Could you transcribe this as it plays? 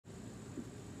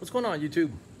What's going on,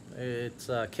 YouTube? It's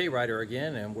K-Rider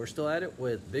again, and we're still at it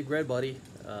with Big Red Buddy,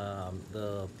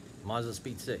 the Mazda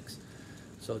Speed 6.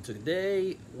 So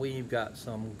today we've got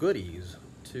some goodies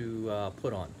to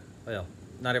put on. Well,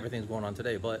 not everything's going on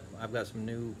today, but I've got some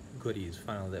new goodies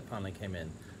that finally came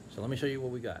in. So let me show you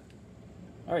what we got.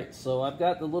 All right, so I've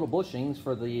got the little bushings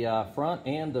for the front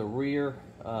and the rear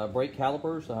brake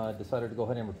calipers. I decided to go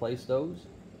ahead and replace those.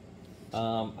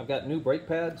 I've got new brake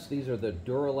pads. These are the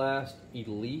Duralast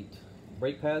Elite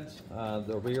brake pads,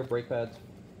 the rear brake pads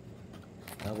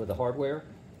with the hardware.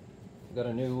 I've got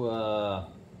a new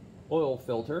oil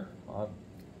filter. I'm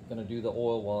going to do the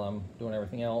oil while I'm doing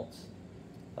everything else.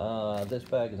 This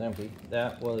bag is empty.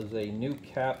 That was a new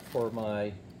cap for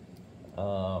my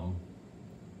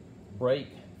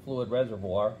brake fluid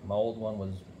reservoir. My old one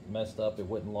was messed up. It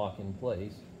wouldn't lock in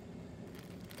place.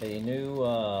 A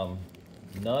new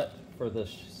nut for the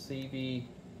CV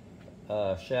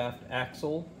shaft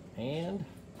axle, and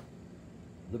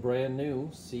the brand new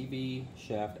CV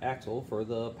shaft axle for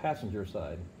the passenger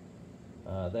side.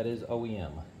 That is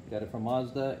OEM. Got it from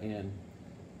Mazda, and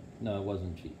no, it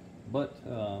wasn't cheap, but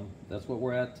that's what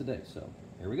we're at today. So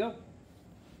here we go.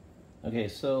 Okay,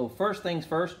 so first things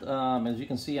first, as you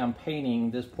can see, I'm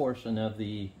painting this portion of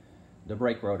the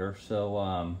brake rotor. So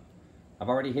I've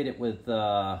already hit it with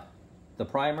the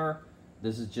primer.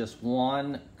 This is just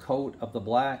one coat of the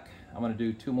black. I'm going to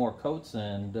do 2 more coats,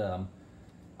 and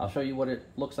I'll show you what it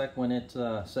looks like when it's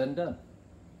said and done.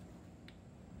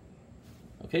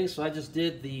 Okay, so I just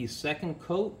did the second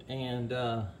coat, and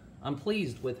I'm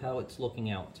pleased with how it's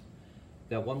looking out.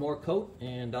 Got 1 more coat,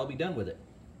 and I'll be done with it.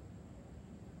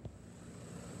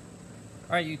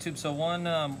 All right, YouTube, so one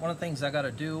of the things I got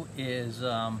to do is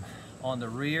on the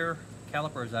rear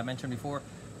caliper, as I mentioned before,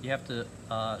 you have to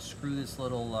screw this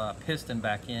little piston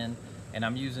back in, and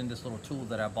I'm using this little tool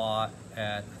that I bought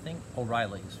at, I think,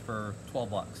 O'Reilly's for 12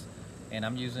 bucks. And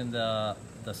I'm using the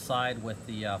side with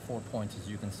the 4 points, as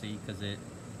you can see, because it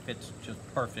fits just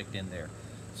perfect in there.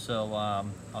 So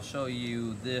I'll show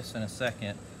you this in a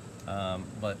second.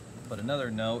 But another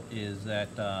note is that,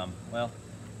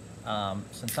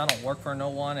 since I don't work for no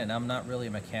one and I'm not really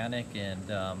a mechanic, and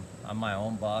I'm my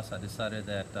own boss, I decided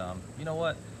that, you know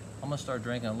what? I'm gonna start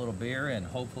drinking a little beer, and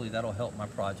hopefully that'll help my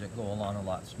project go along a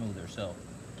lot smoother. So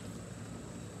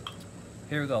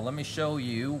here we go. Let me show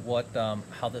you what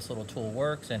how this little tool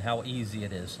works and how easy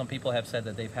it is. Some people have said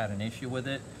that they've had an issue with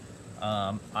it.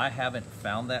 I haven't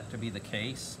found that to be the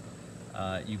case.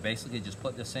 You basically just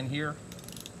put this in here,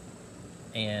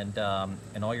 and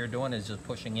all you're doing is just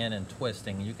pushing in and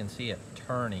twisting. You can see it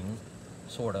turning,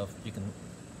 sort of. You can,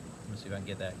 let me see if I can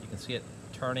get that. You can see it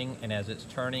turning, and as it's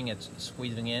turning, it's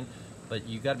squeezing in. But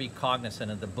you got to be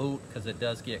cognizant of the boot, because it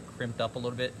does get crimped up a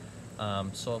little bit.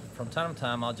 So from time to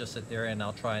time, I'll just sit there and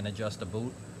I'll try and adjust the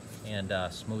boot and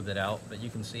smooth it out. But you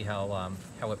can see how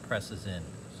it presses in.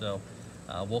 So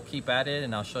we'll keep at it,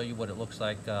 and I'll show you what it looks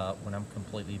like when I'm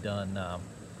completely done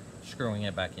screwing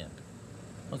it back in.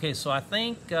 Okay, so I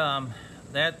think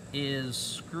that is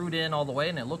screwed in all the way,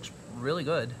 and it looks really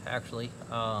good, actually.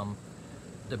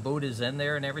 The boot is in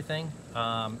there and everything,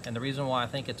 and the reason why I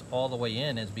think it's all the way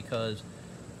in is because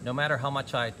no matter how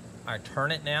much I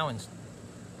turn it now, and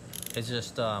it's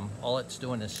just all it's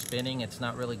doing is spinning. It's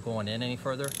not really going in any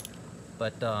further,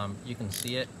 but you can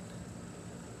see it.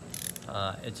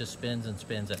 It just spins and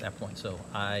spins at that point. So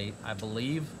I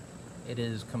believe it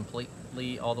is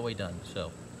completely all the way done. So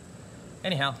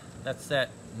anyhow, that's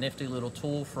that nifty little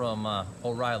tool from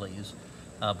O'Reilly's,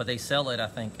 but they sell it, I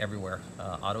think, everywhere.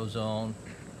 AutoZone,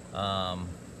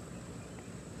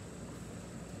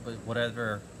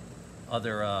 whatever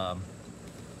other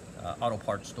auto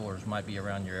parts stores might be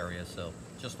around your area, so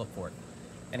just look for it.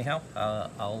 Anyhow,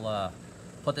 I'll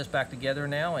put this back together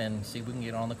now and see if we can get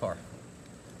it on the car.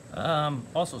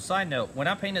 Also, side note, when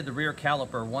I painted the rear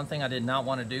caliper, one thing I did not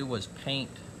want to do was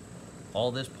paint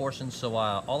all this portion, so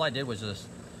all I did was just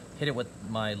hit it with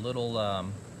my little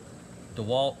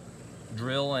DeWalt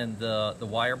drill and the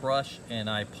wire brush, and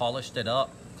I polished it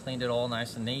up, cleaned it all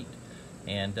nice and neat,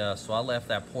 and so I left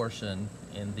that portion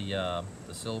in the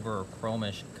silver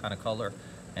chromish kind of color,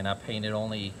 and I painted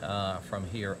only from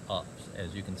here up,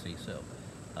 as you can see. So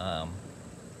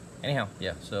anyhow,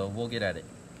 yeah, so we'll get at it.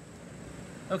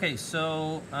 Okay,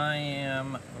 so I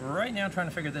am right now trying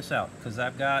to figure this out, because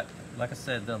I've got, like I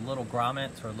said, the little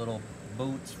grommets, or little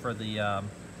boots for the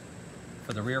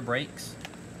rear brakes.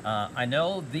 I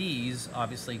know these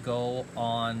obviously go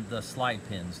on the slide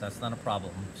pins. That's not a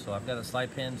problem. So I've got the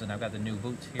slide pins, and I've got the new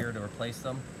boots here to replace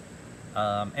them.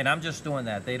 And I'm just doing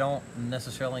that. They don't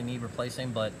necessarily need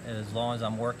replacing, but as long as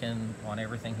I'm working on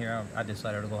everything here, I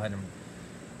decided to go ahead and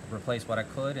replace what I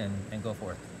could and go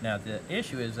forth. Now the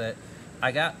issue is that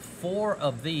I got 4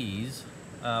 of these,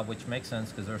 which makes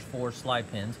sense because there's 4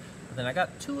 slide pins. But then I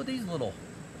got 2 of these little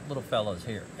fellas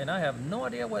here, and I have no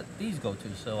idea what these go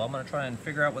to. So I'm gonna try and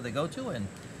figure out what they go to and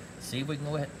see if we can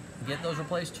go ahead and get those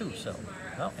replaced too. So,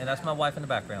 well, and that's my wife in the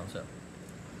background. So,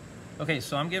 okay,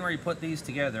 so I'm getting ready to put these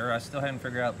together. I still haven't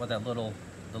figured out what the little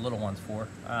one's for,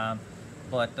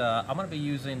 but I'm gonna be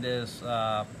using this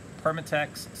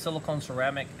Permatex silicone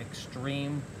ceramic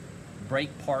extreme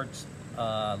brake parts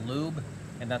lube,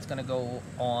 and that's gonna go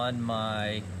on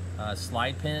my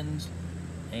slide pins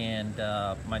and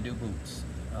my new boots.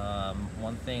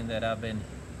 One thing that I've been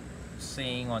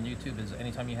seeing on YouTube is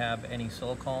anytime you have any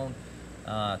silicone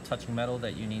touching metal,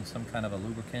 that you need some kind of a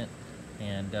lubricant,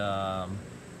 and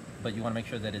but you want to make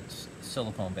sure that it's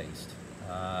silicone based,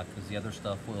 because the other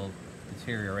stuff will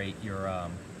deteriorate your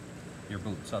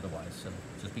boots otherwise. So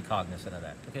just be cognizant of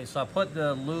that. Okay, so I put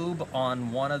the lube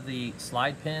on one of the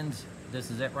slide pins. This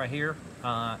is it right here,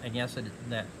 and yes,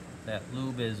 that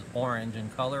lube is orange in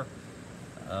color,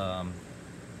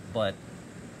 but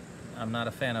I'm not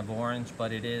a fan of orange,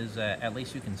 but it is, at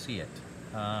least you can see it.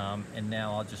 And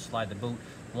now I'll just slide the boot.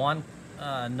 One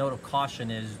note of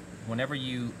caution is whenever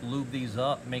you lube these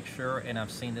up, make sure, and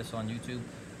I've seen this on YouTube,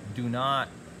 do not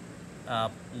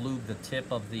lube the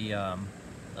tip of the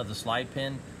slide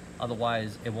pin.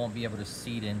 Otherwise, it won't be able to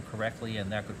seat in correctly,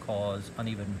 and that could cause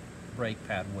uneven brake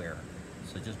pad wear.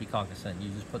 So just be cognizant. You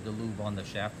just put the lube on the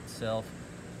shaft itself,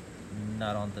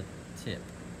 not on the tip.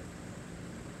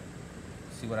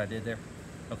 See what I did there?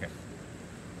 Okay.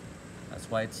 That's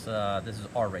why it's this is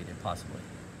R-rated, possibly.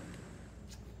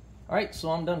 All right, so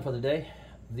I'm done for the day.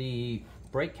 The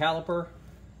brake caliper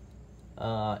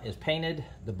is painted.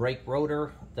 The brake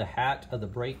rotor, the hat of the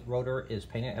brake rotor is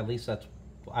painted. At least that's,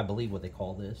 I believe, what they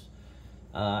call this.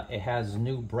 It has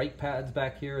new brake pads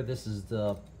back here. This is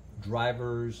the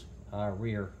driver's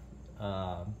rear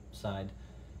side.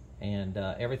 And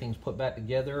everything's put back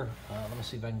together. Let me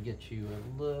see if I can get you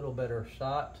a little better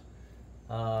shot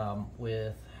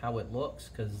with how it looks,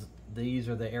 because these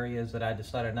are the areas that I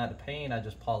decided not to paint. I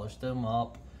just polished them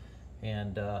up,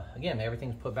 and again,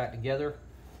 everything's put back together.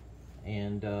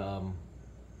 And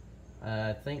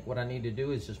I think what I need to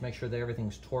do is just make sure that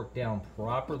everything's torqued down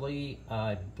properly.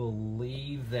 I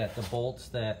believe that the bolts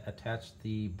that attach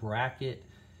the bracket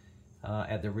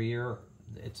at the rear,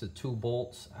 it's a 2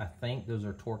 bolts. I think those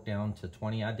are torqued down to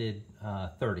 20. I did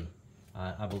 30,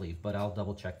 I believe, but I'll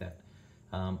double check that.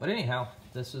 But anyhow,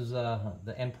 this is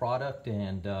the end product,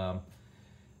 and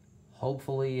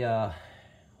hopefully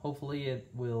it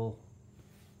will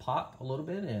pop a little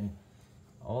bit, and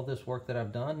all this work that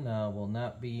I've done will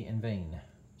not be in vain.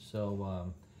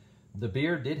 So the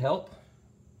beer did help,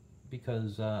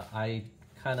 because I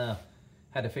kind of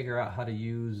had to figure out how to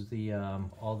use the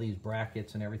all these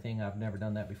brackets and everything. I've never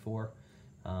done that before,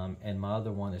 and my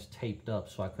other one is taped up,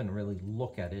 so I couldn't really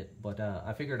look at it, but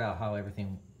I figured out how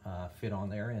everything fit on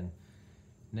there, and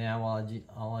now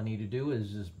all I need to do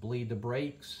is just bleed the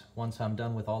brakes once I'm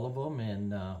done with all of them,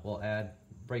 and we'll add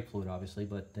brake fluid, obviously,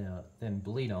 but then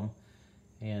bleed them,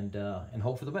 and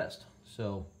hope for the best.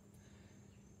 So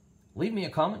leave me a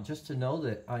comment just to know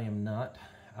that I am not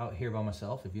out here by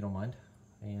myself, if you don't mind.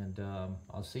 And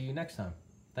I'll see you next time.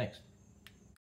 Thanks.